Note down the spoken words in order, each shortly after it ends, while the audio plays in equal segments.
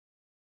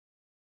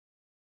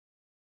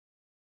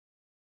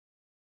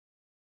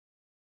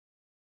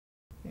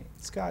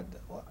Scott,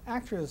 well,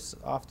 actors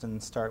often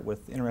start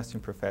with interesting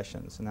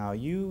professions. Now,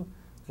 you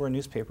were a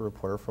newspaper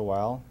reporter for a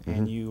while,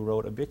 and you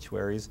wrote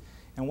obituaries.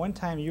 And one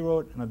time you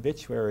wrote an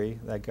obituary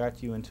that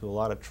got you into a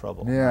lot of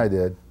trouble. Yeah, I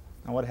did.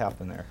 Now, what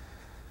happened there?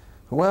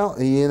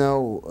 Well, you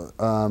know,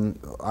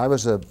 I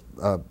was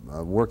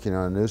working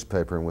on a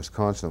newspaper in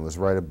Wisconsin. It was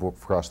right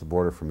across the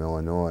border from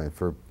Illinois. And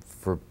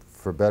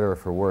for better or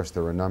for worse,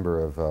 there were a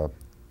number of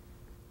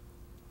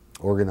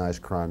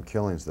organized crime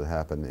killings that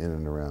happened in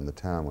and around the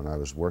town when I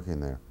was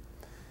working there.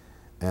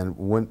 And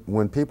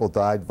when people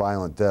died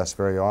violent deaths,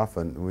 very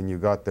often, when you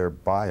got their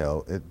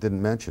bio, it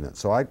didn't mention it.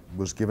 So I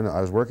was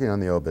working on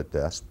the obit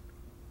desk.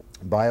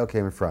 Bio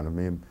came in front of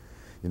me,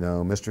 you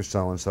know, Mr.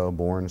 So-and-so,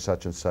 born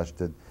such and such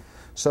did.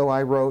 So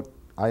I wrote,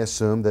 I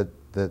assumed that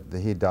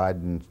he died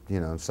in,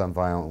 you know, some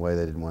violent way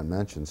they didn't want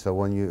mentioned. So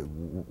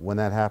when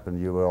that happened,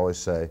 you would always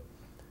say,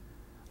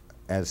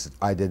 as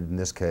I did in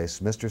this case,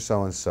 Mr.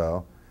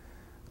 So-and-so,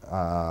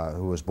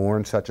 who was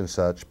born such and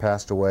such,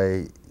 passed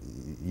away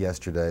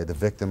yesterday, the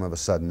victim of a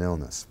sudden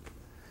illness.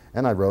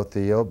 And I wrote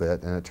the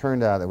obit, and it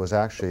turned out it was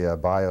actually a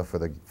bio for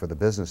the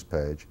business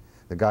page.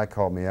 The guy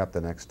called me up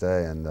the next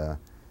day, and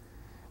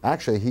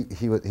actually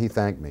he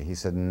thanked me. He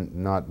said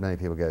not many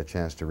people get a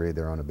chance to read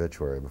their own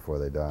obituary before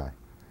they die.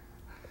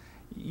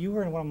 You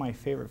were in one of my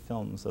favorite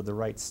films, The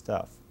Right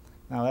Stuff.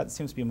 Now, that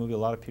seems to be a movie a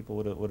lot of people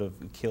would have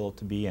killed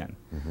to be in.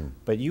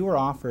 But you were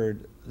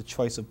offered the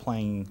choice of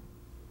playing,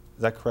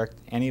 is that correct,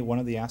 any one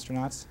of the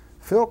astronauts?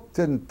 Phil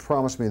didn't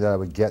promise me that I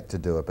would get to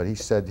do it, but he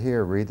said,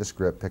 here, read the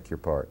script, pick your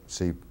part.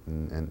 See,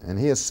 and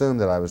he assumed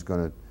that I was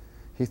going to,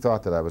 he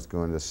thought that I was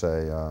going to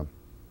say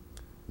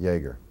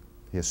Yeager.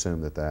 He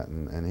assumed that,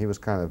 and he was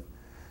kind of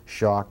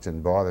shocked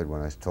and bothered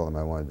when I told him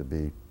I wanted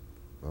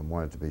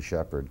to be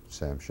Shepard,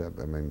 Sam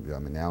Shepard, I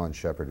mean Alan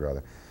Shepard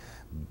rather,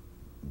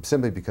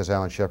 simply because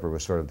Alan Shepard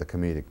was sort of the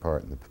comedic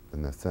part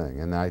in the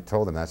thing. And I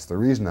told him that's the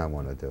reason I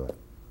want to do it.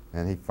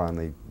 And he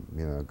finally,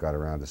 you know, got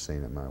around to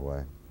seeing it my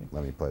way,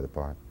 let me play the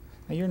part.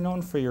 Now, you're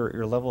known for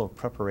your level of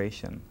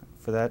preparation.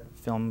 For that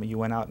film, you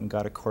went out and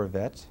got a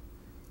Corvette.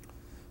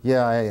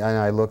 Yeah,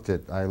 I looked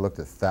at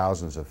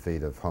thousands of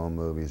feet of home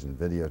movies and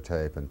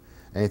videotape and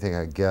anything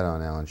I could get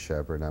on Alan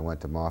Shepard. And I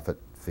went to Moffett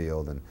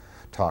Field and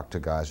talked to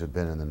guys who'd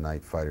been in the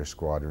Night Fighter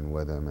Squadron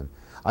with him. And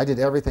I did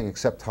everything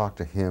except talk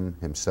to him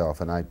himself,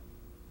 and I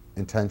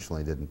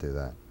intentionally didn't do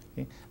that.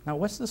 Okay. Now,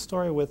 what's the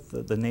story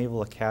with the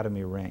Naval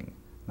Academy ring?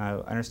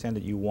 Now, I understand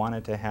that you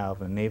wanted to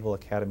have a Naval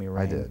Academy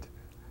ring. I did.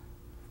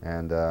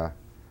 And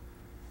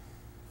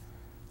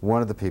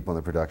one of the people in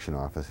the production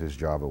office whose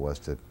job it was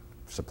to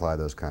supply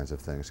those kinds of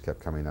things kept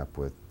coming up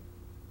with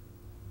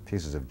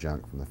pieces of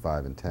junk from the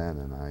 5 and 10,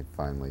 and I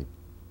finally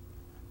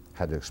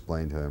had to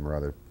explain to him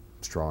rather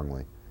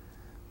strongly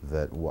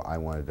that I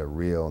wanted a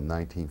real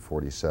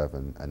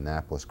 1947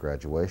 Annapolis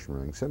graduation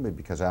ring, simply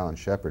because Alan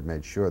Shepard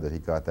made sure that he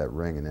got that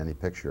ring in any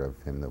picture of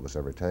him that was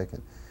ever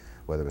taken,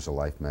 whether it was a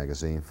Life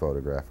magazine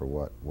photograph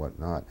or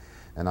whatnot.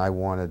 And I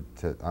wanted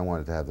to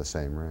have the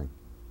same ring.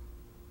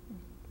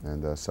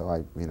 And so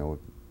I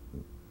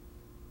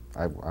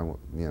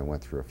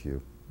went through a few.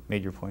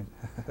 Made your point.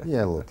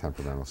 Yeah, little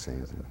temperamental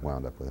scenes and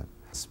wound up with it.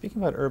 Speaking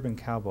about Urban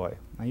Cowboy,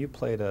 now you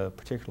played a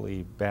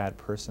particularly bad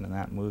person in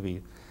that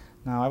movie.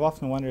 Now, I've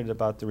often wondered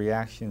about the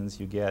reactions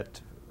you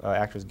get,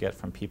 actors get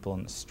from people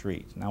in the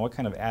street. Now, what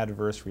kind of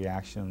adverse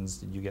reactions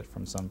did you get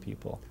from some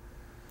people?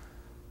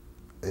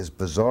 As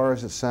bizarre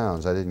as it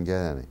sounds, I didn't get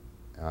any.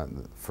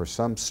 For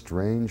some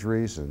strange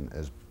reason,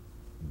 as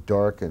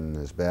dark and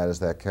as bad as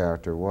that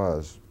character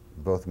was,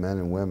 both men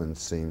and women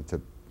seemed to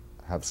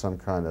have some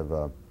kind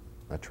of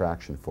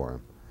attraction for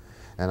him.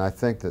 And I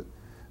think that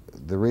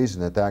the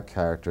reason that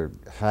character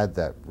had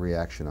that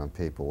reaction on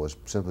people was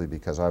simply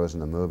because I was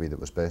in a movie that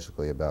was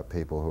basically about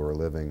people who were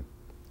living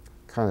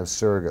kind of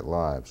surrogate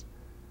lives.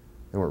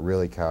 They weren't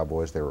really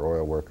cowboys, they were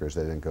oil workers,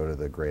 they didn't go to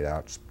the great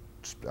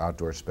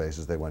outdoor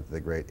spaces, they went to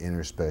the great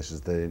inner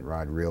spaces, they didn't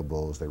ride real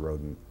bulls, they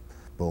rode in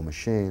bull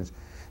machines.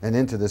 And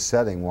into this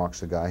setting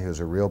walks a guy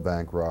who's a real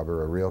bank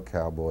robber, a real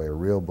cowboy, a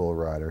real bull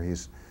rider.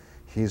 He's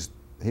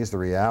the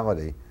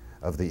reality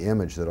of the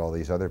image that all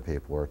these other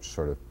people are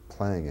sort of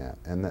playing at.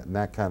 And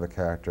that kind of a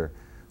character,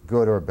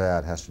 good or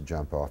bad, has to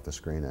jump off the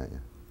screen at you.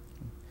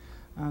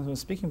 So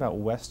speaking about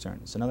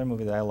Westerns, another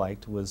movie that I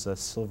liked was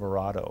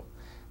Silverado.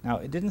 Now,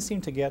 it didn't seem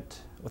to get,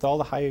 with all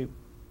the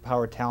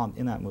high-powered talent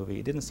in that movie,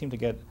 it didn't seem to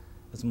get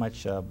as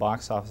much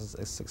box office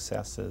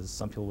success as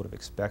some people would have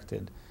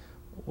expected.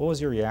 What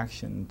was your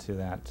reaction to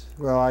that?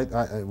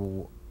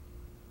 Well,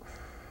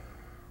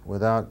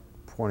 without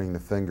pointing the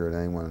finger at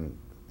anyone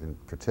in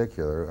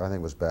particular, I think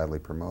it was badly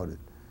promoted.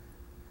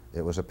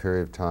 It was a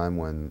period of time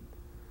when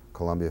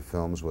Columbia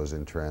Films was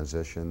in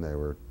transition. They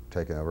were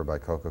taken over by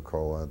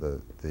Coca-Cola.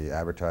 The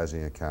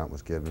advertising account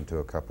was given to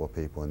a couple of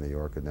people in New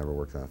York who had never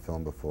worked on a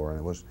film before,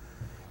 and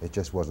it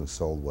just wasn't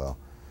sold well.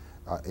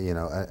 You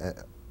know,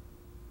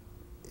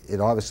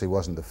 it obviously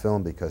wasn't the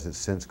film because it's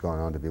since gone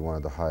on to be one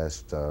of the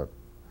highest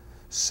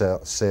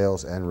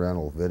sales and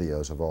rental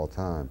videos of all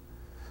time.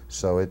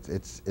 So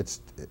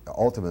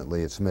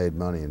ultimately it's made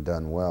money and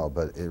done well,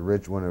 but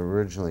when it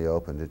originally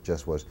opened, it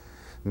just was,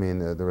 I mean,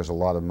 there was a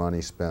lot of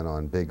money spent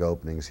on big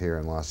openings here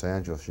in Los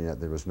Angeles, and yet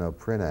there was no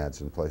print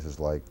ads in places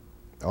like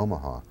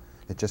Omaha.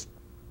 I just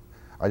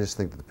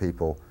think that the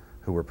people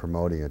who were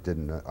promoting it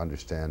didn't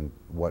understand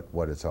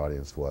what its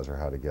audience was or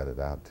how to get it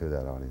out to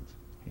that audience.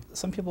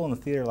 Some people in the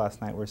theater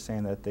last night were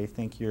saying that they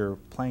think you're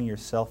playing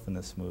yourself in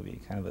this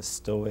movie, kind of a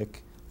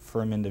stoic,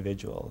 firm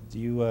individual. Do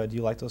you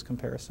like those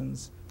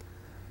comparisons?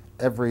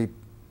 Every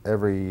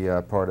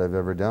part I've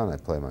ever done, I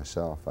play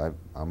myself.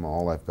 I'm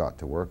all I've got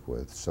to work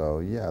with. So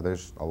yeah,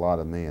 there's a lot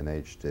of me in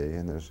HD,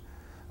 and there's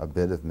a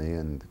bit of me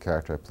in the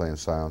character I play in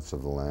Silence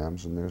of the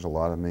Lambs, and there's a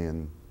lot of me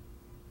in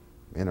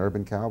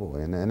Urban Cowboy.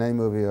 And in any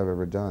movie I've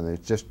ever done,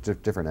 it's just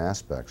different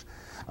aspects.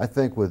 I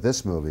think with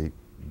this movie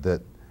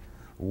that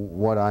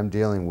what I'm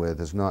dealing with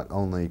is not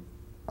only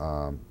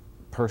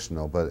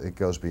personal, but it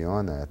goes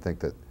beyond that. I think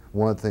that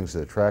one of the things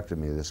that attracted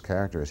me to this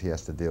character is he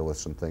has to deal with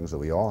some things that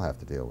we all have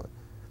to deal with.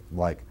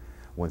 Like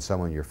when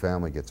someone in your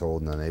family gets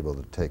old and unable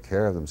to take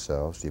care of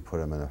themselves, do you put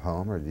them in a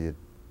home or do you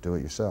do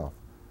it yourself?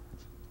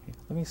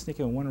 Let me sneak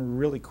in one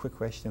really quick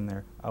question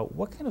there.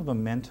 What kind of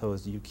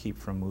mementos do you keep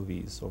from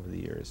movies over the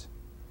years?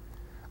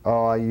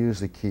 Oh, I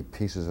usually keep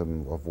pieces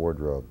of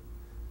wardrobe.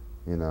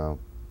 You know,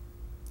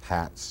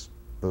 hats,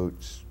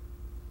 boots,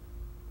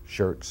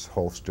 shirts,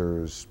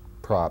 holsters,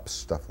 props,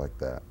 stuff like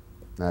that.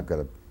 And I've got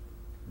a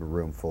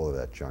room full of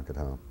that junk at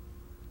home.